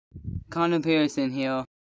Connor Pearson here.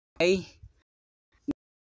 Hey,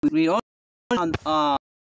 we all on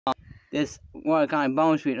this what kind of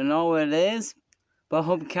bones. We don't know what it is, but I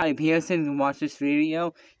hope Connor Pearson can watch this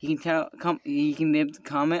video. He can he can leave a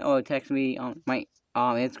comment or text me on my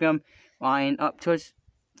Instagram, Ryan Upchurch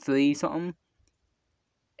 3 something,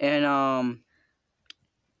 and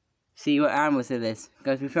see what animals it is.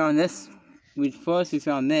 Because we found this. First we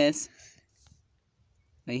found this.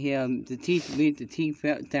 Right here, the teeth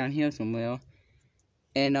down here somewhere,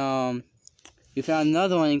 and we found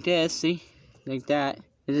another one like this. See, like that.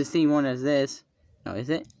 It's the same one as this. No,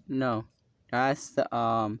 is it? No, that's the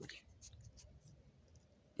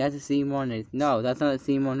that's the same one. No, that's not the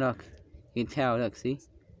same one. Look, you can tell. Look, see,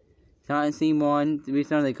 it's not the same one. We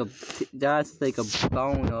found like that's like a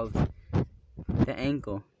bone of the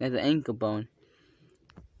ankle. That's an ankle bone,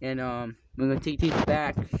 and we're gonna take these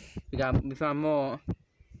back. We found more.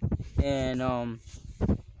 And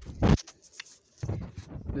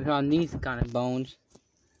we found these kind of bones.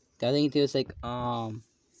 I think there's like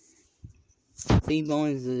these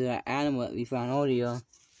bones is an animal that we found earlier.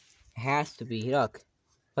 It has to be. Look,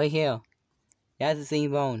 right here. That's the same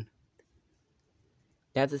bone.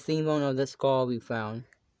 That's the same bone of the skull we found.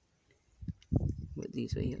 With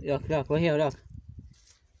these right here. Look, right here, look.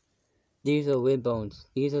 These are rib bones.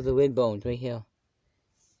 These are the rib bones right here.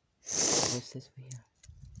 What's this right here?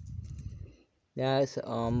 That's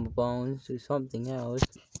bones to something else.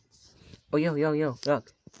 Oh yo,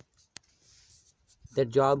 look. The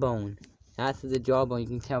jawbone. That's the jawbone. You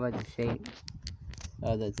can tell by the shape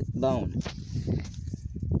of the bone.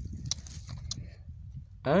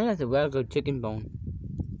 I think that's a regular chicken bone.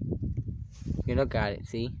 You look at it,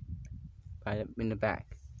 see? Right in the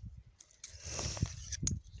back.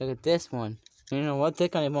 Look at this one. You know what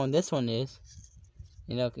kind of bone this one is?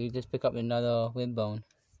 And look, you just pick up another rib bone.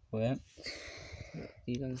 Right?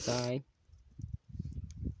 These on the side.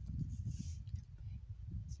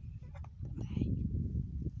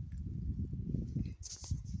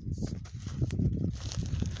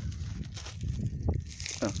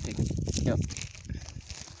 Oh, yep.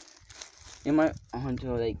 It might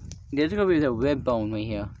onto like there's gonna be the rib bone right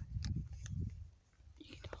here.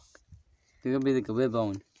 There's gonna be like a rib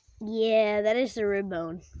bone. Yeah, that is the rib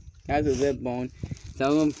bone. That's a rib bone. So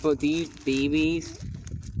I'm gonna put these babies.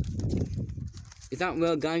 It's not a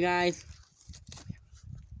real gun, guys.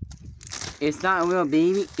 It's not a real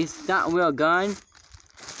baby. It's not a real gun.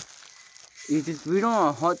 We don't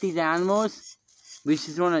want to hurt these animals. We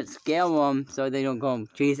just want to scare them so they don't go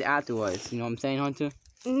chase afterwards. You know what I'm saying, Hunter?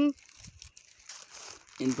 Mhm.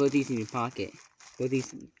 And put these in your pocket. Put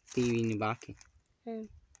these baby in your pocket.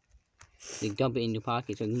 Like dump it in your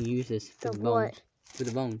pocket so you can use this for the bones. For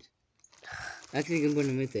the bones. Actually, you can put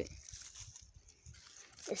them with it.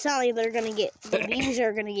 It's not like they're gonna get, the babies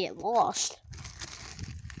are gonna get lost.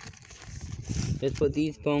 Let's put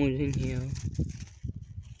these bones in here.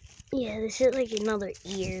 Yeah, this is like another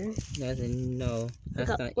ear. That's no. That's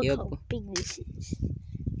not look ear. how big this is.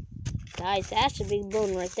 Guys, that's a big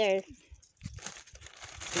bone right there.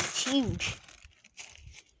 It's huge.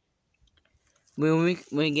 When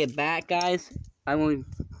we get back, guys, I'm going to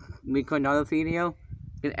make another video.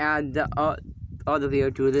 And add the other video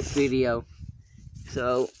to this video.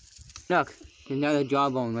 So, look, another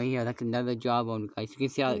jawbone right here. That's another jawbone, guys. You can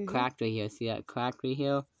see how it cracked right here. See that crack right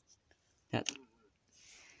here? That's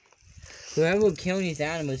whoever killed these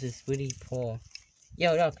animals is really poor.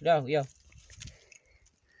 Yo, look, yo.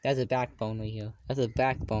 That's a backbone right here. That's a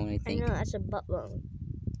backbone, I think. I know, that's a butt bone.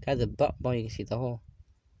 That's a butt bone. You can see the hole.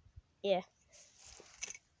 Yeah.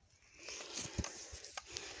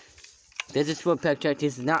 This is for picture.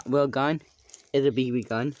 This is not real gun. It's a BB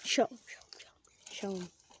gun. Show them.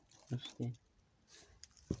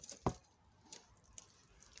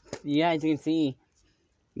 Yeah, as you can see,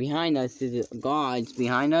 behind us is the guards.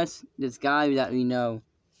 Behind us, this guy that we know.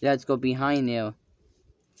 Let's go behind there.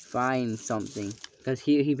 Find something. Because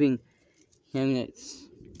he been hearing that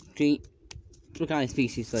street. What kind of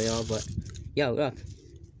species they are, but yo, look.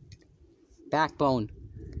 Backbone.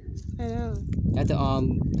 I know.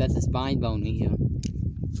 That's a spine bone right here.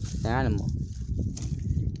 The animal.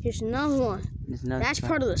 Here's another one. That's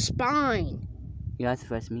part of the spine. Yeah, that's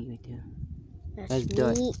fresh meat right there. That's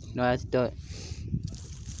dirt. meat. No, that's dirt.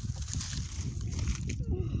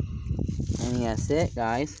 And that's it,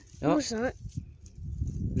 guys. No, it's not.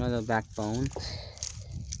 Another backbone.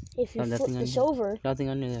 If you flip this over. Nothing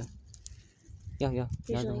under there. Yo.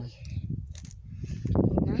 There's another like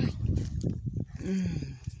one.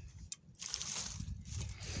 9.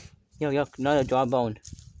 Yo, another jawbone.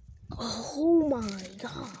 Oh my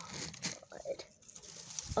god.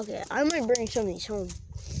 Okay, I might bring some of these home.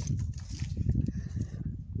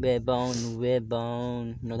 Red bone, red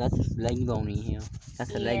bone. No, that's a leg bone in here.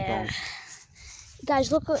 That's a leg bone.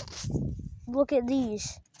 Guys, look at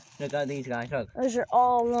these. Look at these guys, look. Those are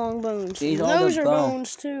all long bones. Those are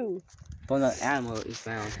bones too. From the animal that we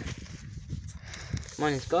found. Come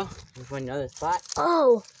on, let's go. Let's find another spot.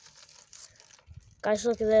 Oh! Guys,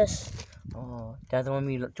 look at this. Oh, that's the one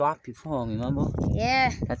we dropped before, remember?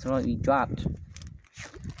 Yeah. That's the one we dropped.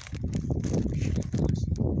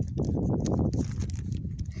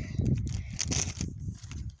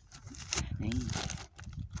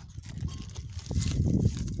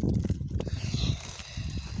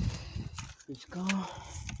 Let's go.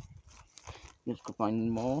 Let's go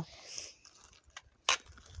find more.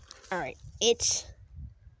 Alright, it's...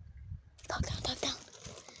 Duck down, duck down.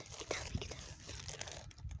 Get down, get down.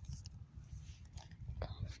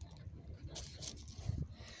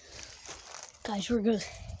 Guys, we're good.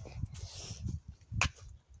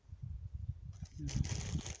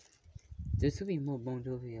 There should be more bones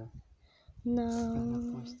over here.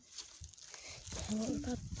 No.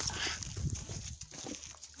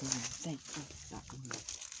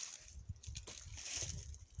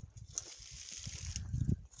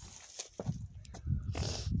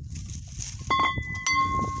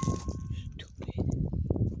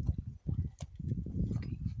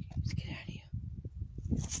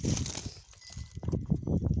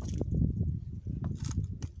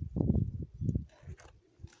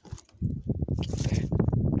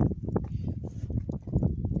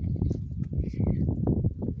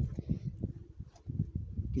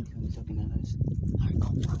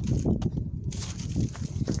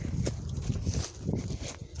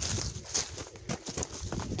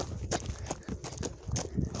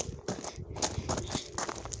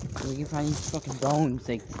 We can find these fucking bones,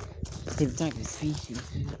 like different types of species.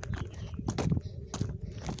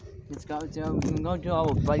 Let's go to, we can go to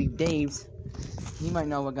our buddy Dave's. He might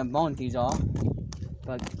know what kind of bones these are,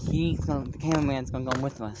 but the cameraman's gonna go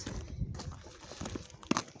with us.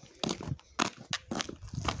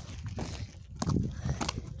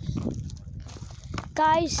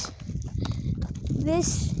 Guys,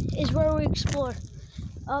 this is where we explore.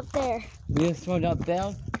 Up there. We explored up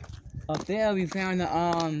there. Up there we found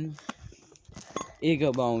the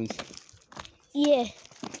eagle bones. Yeah.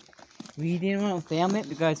 We didn't want to film it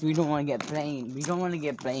because we don't want to get blamed. We don't want to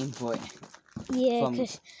get blamed for it. Yeah,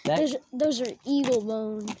 because those are eagle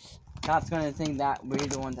bones. Cops gonna think that we're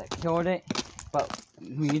the ones that killed it, but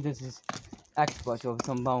we just is experts over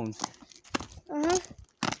some bones.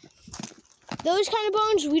 Those kind of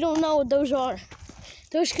bones, we don't know what those are.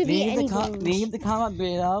 Those could be any bones. Leave the comment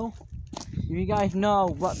below if you guys know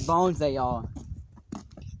what bones they are.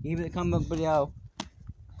 Leave the comment below.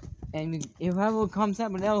 And if whoever comes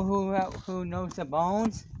up below who knows the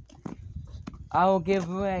bones, I will give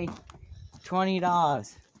away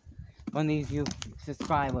 $20 from these you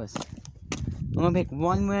subscribers. I'm gonna pick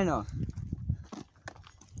one winner.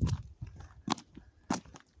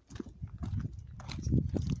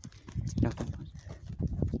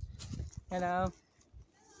 Hello.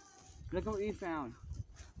 Look what we found.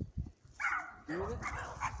 We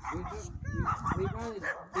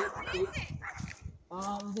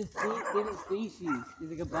found this different species.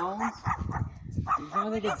 Is it bones? It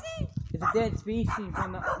sounds like it's a dead species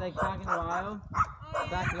from like back in the wild,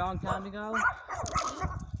 back a long time ago.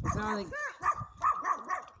 It sounds like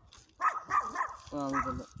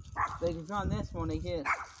we found this one right here.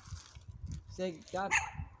 So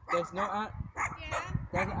there's no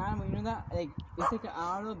there's an animal, you know that? Like it's like an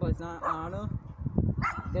otter, but it's not an otter.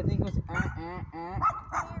 That thing goes Oh,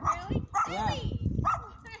 really? Yeah.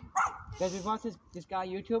 Because we watched this guy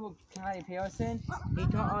YouTube, Kylie Pearson. He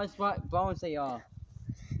taught us what bones they are.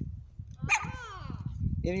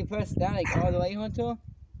 If you press that like all the way onto,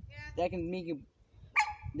 that can make you.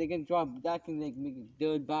 They can drop. That can like make you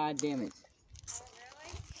do bad damage. Oh,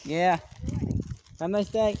 really? Yeah. Have a nice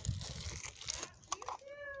day.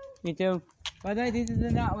 Me too. By the way, this is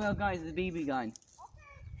the not real gun. It's a BB gun. Okay.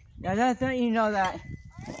 Now that's letting you know that.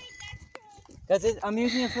 Alright, that's cool. Because I'm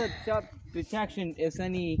using it for protection if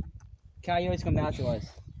any coyotes come out to us.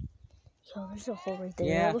 Yo, there's a hole right there.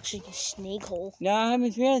 Yeah. It looks like a snake hole. No, I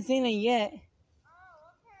haven't really seen it yet.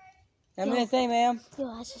 Oh, okay. I'm gonna say, ma'am.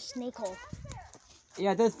 Yo, that's a snake hole.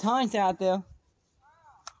 Yeah, there's tons out there. They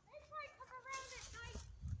probably come around at night.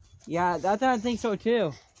 Yeah, that's what I think so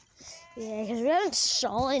too. Yeah, because we haven't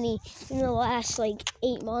saw any in the last, like,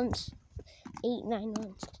 8 months. 8, 9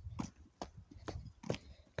 months.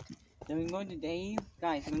 Then we can go to Dave.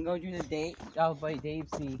 Guys, we can go to the Dave. Oh, buddy, Dave,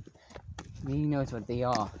 see. He knows what they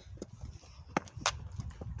are.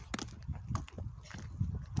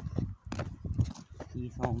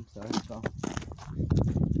 He's home, so let's go.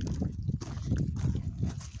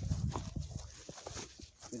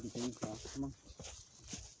 Look at these guys. Come on.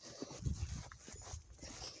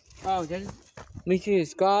 Oh, make sure you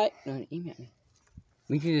subscribe. No, email me.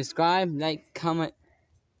 Make sure you subscribe, like, comment,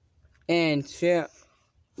 and share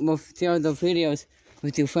the videos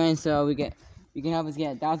with your friends so you can help us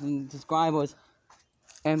get 1,000 subscribers.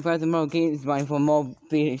 And press the notification button for more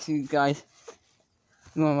videos, you guys.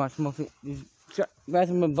 You wanna watch more videos? Press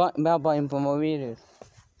the bell button for more videos.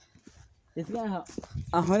 It's got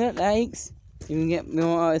 100 likes. You can get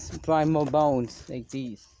more, supply more bones like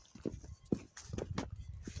these.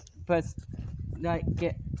 Press like,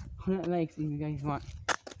 get 100 likes if you guys want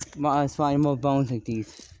us find more bones like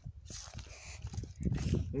these.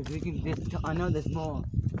 If we can I know there's more.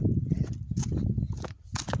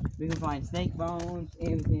 We can find snake bones,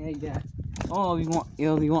 everything like that. Oh, if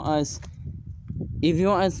you want us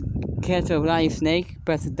catch a live snake,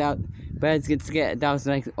 press it down. Birds get to get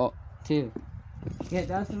 1,000 likes too. Get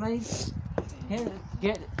 1,000 likes.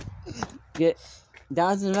 Get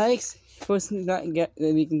 1,000 likes. First,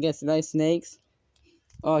 we can get some nice snakes.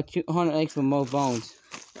 Or 200 likes for more bones.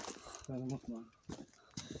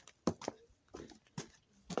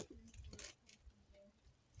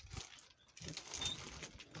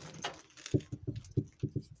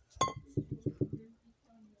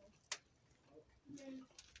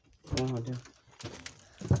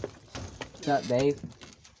 What's up, babe?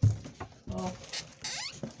 Oh.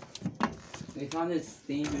 We found this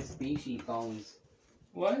dangerous species bones.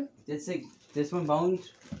 What? This one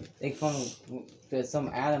bones, like from some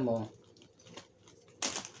animal.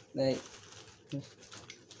 Like,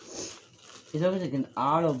 it's almost like an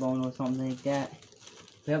otter bone or something like that.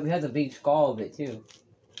 We have a big skull of it too.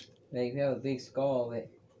 Like, we have a big skull of it.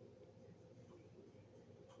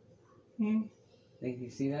 Like, you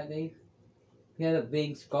see that, Dave? We have a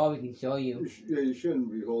big skull we can show you. Yeah, you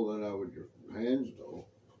shouldn't be holding that with your hands, though.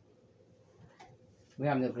 We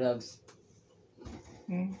have no gloves.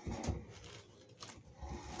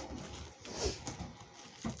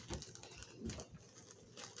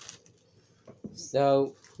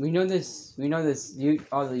 So we know this.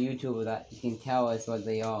 All the YouTubers that can tell us what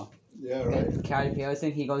they are. Yeah, right. Carrie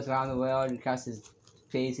Pearson, he goes around the world and catches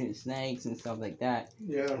chasing snakes and stuff like that.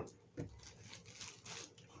 Yeah.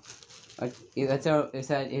 That's how it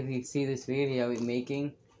said. If you see this video we're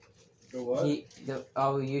making, The what?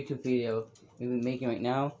 our YouTube video we're making right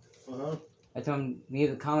now. I told him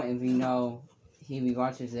leave a comment if you know he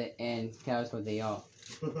watches it and tell us what they are.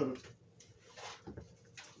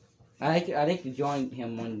 I'd like to join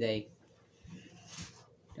him one day.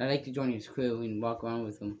 I'd like to join his crew and walk around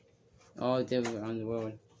with him all day around the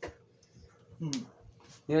world.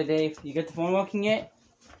 Yeah, Dave, you got the phone working yet?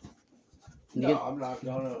 No, I'm not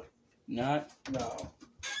gonna. Not? No.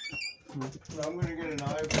 No, I'm gonna get an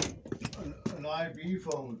IV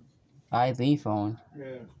phone. IV phone.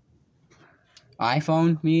 Yeah.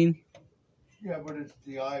 iPhone, mean? Yeah, but it's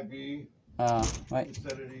the IV Right.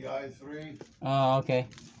 instead of the i3. Oh, okay.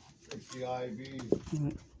 It's the IV.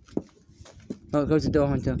 Oh, close the door,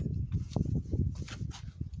 Hunter.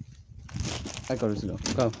 I close the door.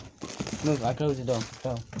 Go. Move, I close the door.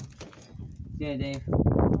 Go. Yeah, Dave.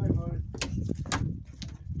 Hi, buddy.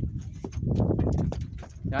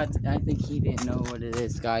 I think he didn't know what it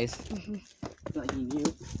is, guys. Thought he knew.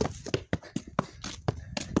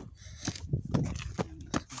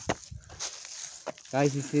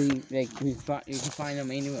 Guys, you see, like, you can find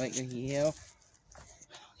them anywhere, like, in here.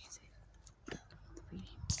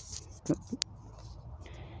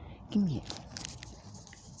 Give me it.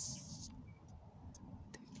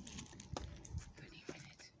 30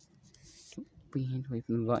 minutes. Don't put your hands away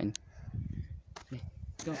from the button. Okay,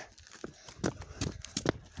 go.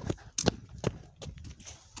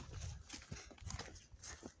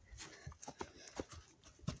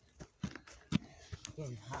 It's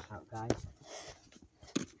getting hot out, guys.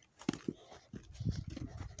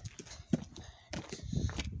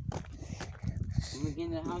 When we get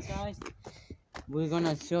in the house, guys, we're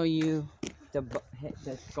gonna show you the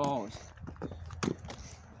skulls.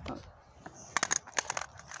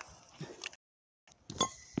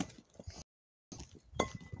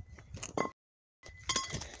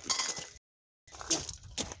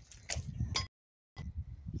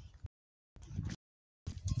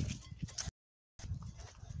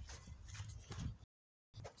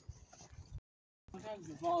 Sometimes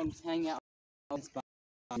the bones hang out on this spot.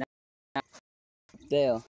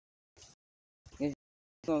 There. It's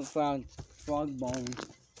found frog bones.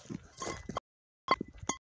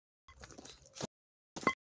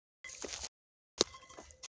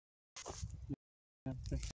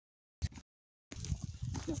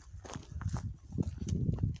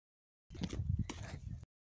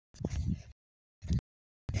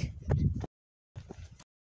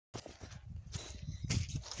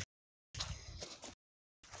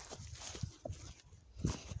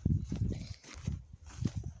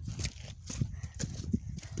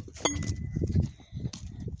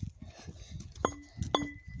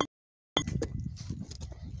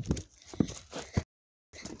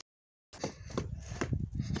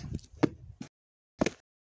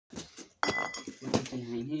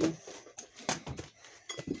 behind here.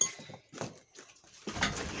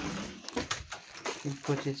 Let's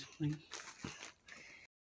put this way.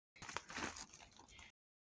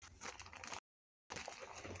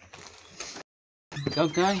 Go,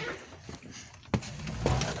 guy.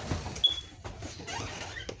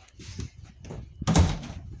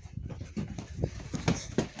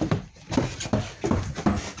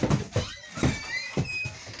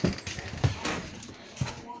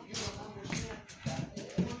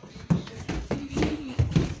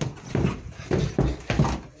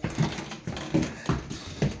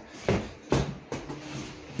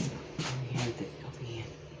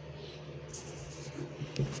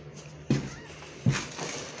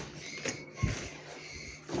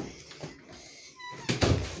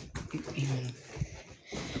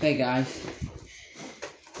 Hey guys,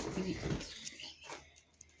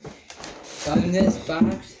 so in this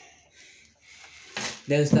box,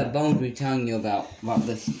 there's the bones we're telling you about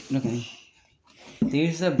this. Look at me.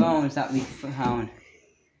 These are the bones that we found.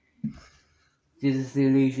 This is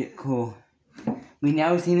really shit cool. We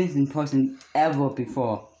never seen this in person ever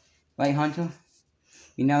before, right, Hunter?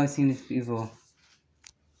 We never seen this before.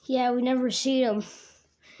 Yeah, we never see them.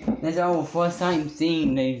 This is our first time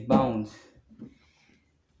seeing these bones.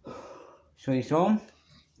 Should we show them?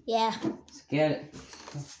 Yeah. Let's get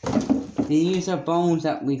it. These are bones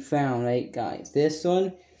that we found, right, guys? This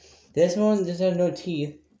one just has no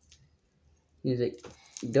teeth. There's like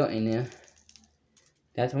dirt in there.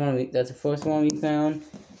 That's the first one we found.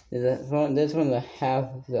 This one's a half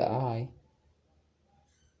of the eye.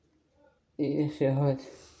 It sure hurts.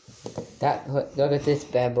 Look at this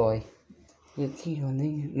bad boy. Look at teeth on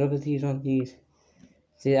these. Look at these on these.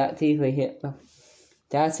 See that teeth right here? Look.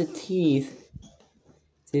 That's the teeth.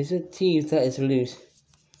 There's a teeth that is loose.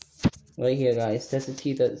 Right here, guys. That's the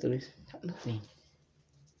teeth that is loose. Nothing.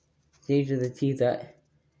 These are the teeth that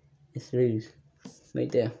is loose.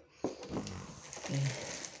 Right there.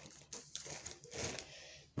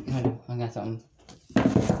 I got something.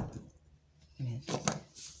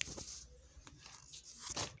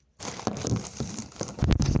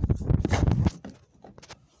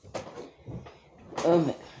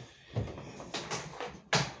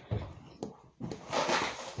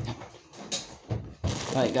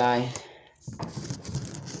 Right, guys.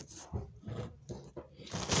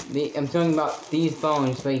 I'm talking about these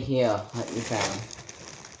bones right here that we found.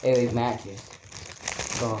 It matches.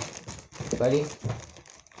 So, ready?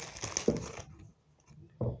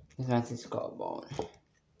 This matches skull bone.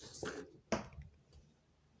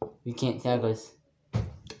 We can't tell us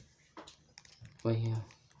right here.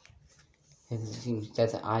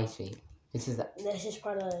 That's an eye shape. This is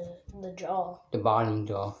part of the jaw. the bottom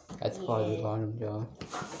jaw. That's part of the bottom jaw.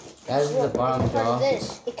 That is Look, the bottom part jaw. of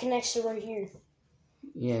this. It connects to right here.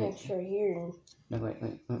 Yeah. Connects right here. No, wait,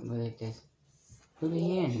 like this. Move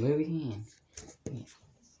your hand, move your hand.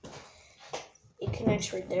 It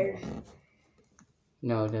connects right there.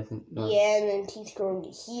 No, it doesn't. No. Yeah, and then teeth go into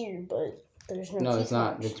here, but there's no teeth. No, it's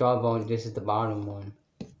not. The jawbone, this is the bottom one.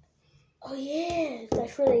 Oh yeah,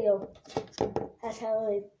 that's where they go. That's how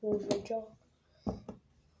they move the jaw.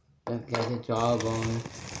 That's the jawbone.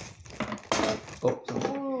 Oh,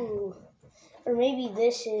 sorry. Ooh. Or maybe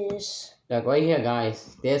this is... Like right here,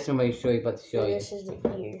 guys. There's somebody show you about to show you. This is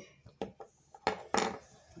the ear.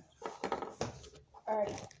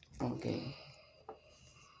 Alright. Okay.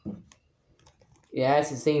 Yeah, it's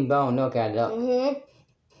the same bone. Look at it. Look. Mm-hmm.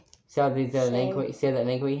 See that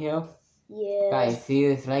link right here? Yeah. Guys, see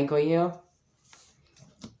this link right here?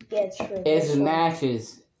 Yeah, it's for It this one.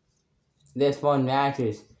 matches. This one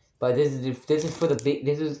matches. But this is for the big.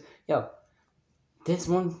 This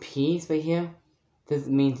one piece right here. This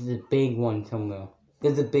means there's a big one somewhere.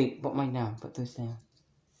 There's a big. Put mine down. Put this down.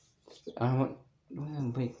 I don't want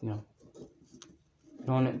them to break. I don't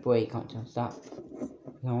want it to break. Hunter. Stop.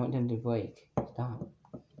 I don't want them to break. Stop.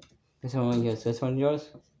 This one right here. So this one yours.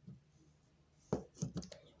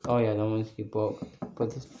 Oh yeah, the ones you broke.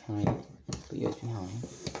 Put this behind. Put yours behind.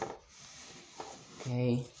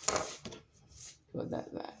 Okay. Put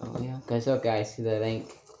that back. Oh yeah. Okay, so guys, see the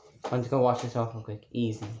link. I'm just gonna wash this off real quick.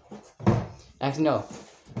 Easy. Actually, no.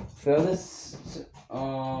 Fill this.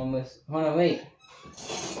 Hold on, wait.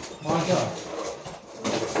 Hold on.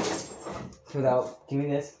 Fill out. Give me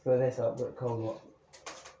this. Fill this up with cold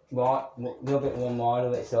water. A little bit warm water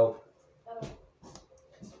with soap.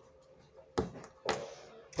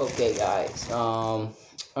 Okay, guys. I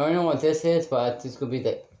don't know what this is, but this could be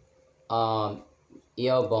the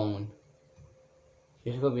ear bone.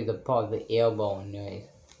 This could be the part of the ear bone, guys.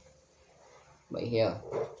 Right here.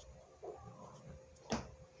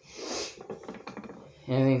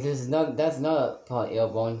 And I think this is not, that's another part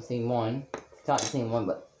of bone, same one. It's not the same one,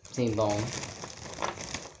 but same bone.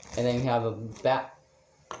 And then we have a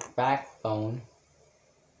backbone.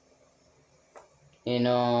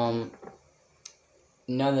 And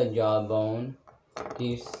another jawbone.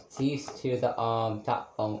 These two the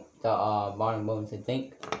top bone, the bottom bones, I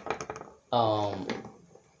think.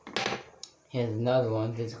 Here's another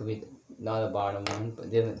one. This could be not the bottom one,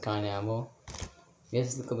 but different kind of animal.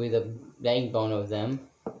 This could be the backbone of them.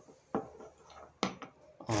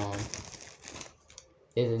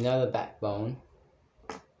 There's another backbone.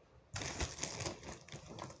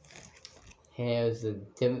 Here's a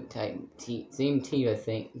different type teeth, same teeth I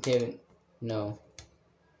think. Different, no.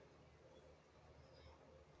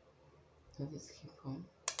 Let's just keep going.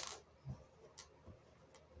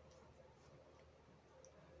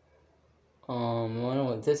 I wonder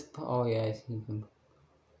what this. Oh yeah, I see them.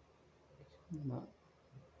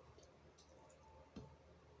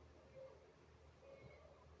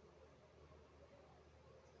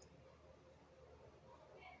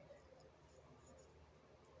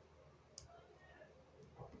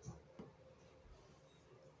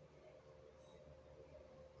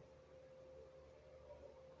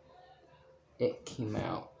 It came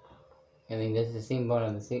out. I think this is the same bone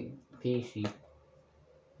of the same species,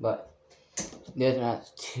 but there's not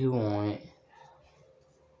two on it.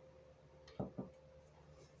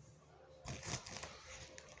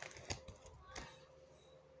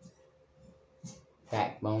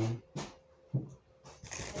 Backbone.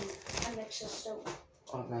 I mixed this up.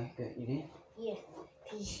 Okay, good. You did? Yeah,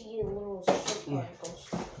 because you little soap particles.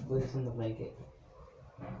 Put this in the blanket.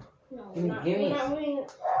 No, Give me- not, give me- we're not really,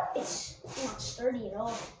 it's not sturdy at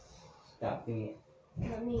all. Stop doing it.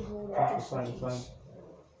 Let me hold it It's just fine, in it's fine. case.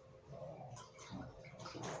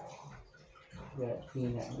 Yeah,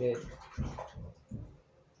 clean that good.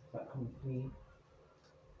 Not complete.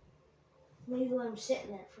 Maybe let him sit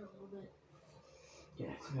in that for a little bit. Yeah,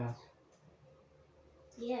 it smells.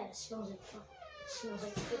 Yeah, it smells like fuck. It smells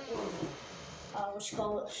like freaking, what you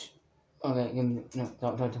call it? Okay, give me. No,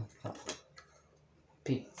 stop.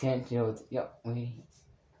 Pay attention. Yep, wait.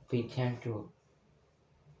 Pay attention.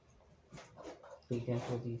 Pay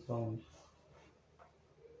attention to these bones.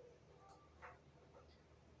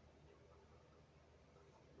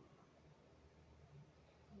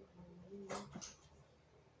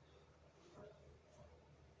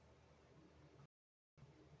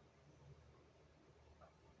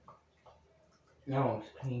 No,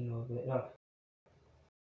 it's clean over it. Look.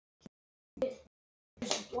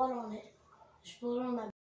 There's blood on it. There's blood on that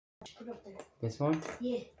just put up there. This one?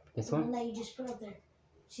 Yeah, This the one one? that you just put up there.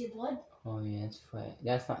 See the blood? Oh yeah, it's flat.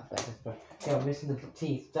 That's not flat, that's flat. Yo, I'm missing the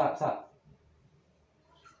teeth. Stop.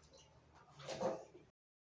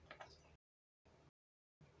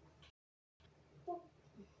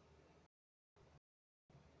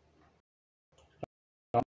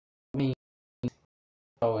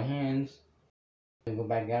 Our hands. We go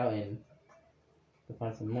back out and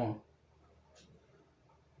find some more.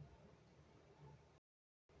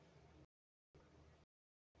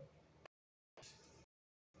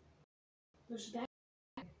 There's back.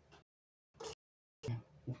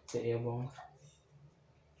 The ear bone.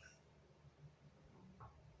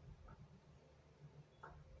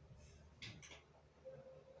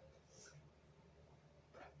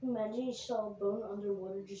 Imagine you saw a bone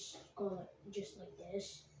underwater just going just like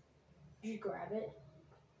this. You grab it.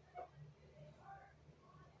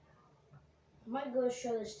 I might go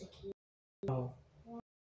show this to Keith. Oh.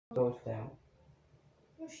 Goes down.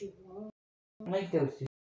 No, she won't. I like those two.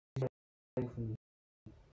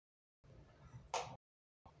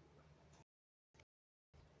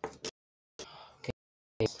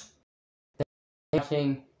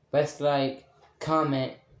 Watching, best like,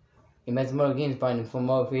 comment, and press more games button for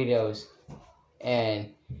more videos. And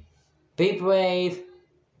be brave.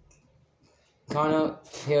 Connor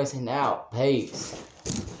Pearson out. Peace.